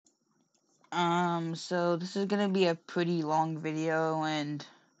So this is gonna be a pretty long video and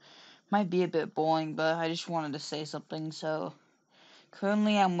might be a bit boring, but I just wanted to say something. So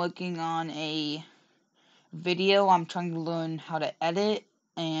currently I'm working on a video. I'm trying to learn how to edit,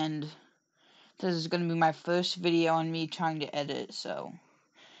 and this is gonna be my first video on me trying to edit. So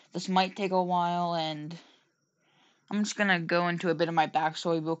this might take a while, and I'm just gonna go into a bit of my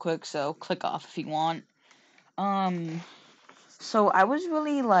backstory real quick. So click off if you want. Um, so I was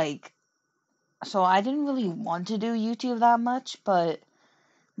really so I didn't really want to do YouTube that much, but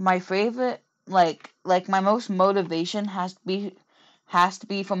my favorite, my most motivation has to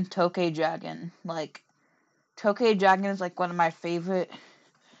be from Tokay Dragon. Like Tokay Dragon is like one of my favorite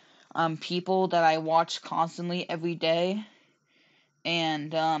people that I watch constantly every day,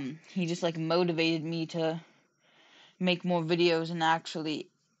 and he just like motivated me to make more videos and actually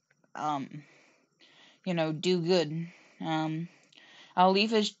um do good. Um I'll leave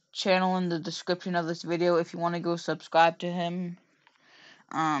his channel in the description of this video if you want to go subscribe to him.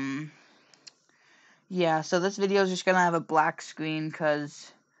 Um Yeah, so this video is just gonna have a black screen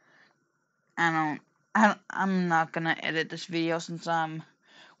because I'm not gonna edit this video since I'm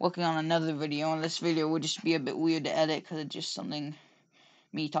working on another video, and this video would just be a bit weird to edit because it's just something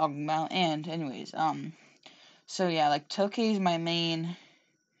me talking about. And anyways, so yeah, like Tokay's my main,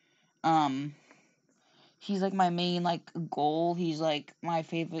 um, he's like my main like goal. He's like my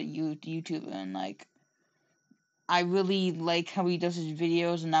favorite YouTuber, and like I really like how he does his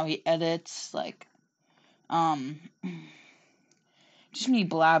videos and how he edits. Um. Just me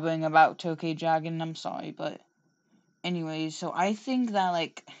blabbering about Tokay Dragon, I'm sorry, but anyways, so I think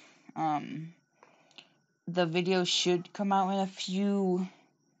that um the video should come out in a few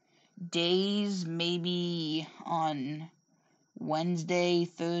days, maybe on Wednesday,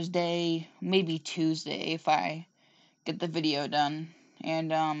 Thursday, maybe Tuesday if I get the video done.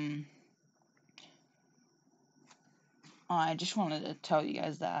 And I just wanted to tell you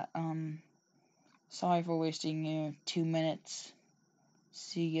guys that. Sorry for wasting 2 minutes.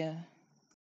 See ya.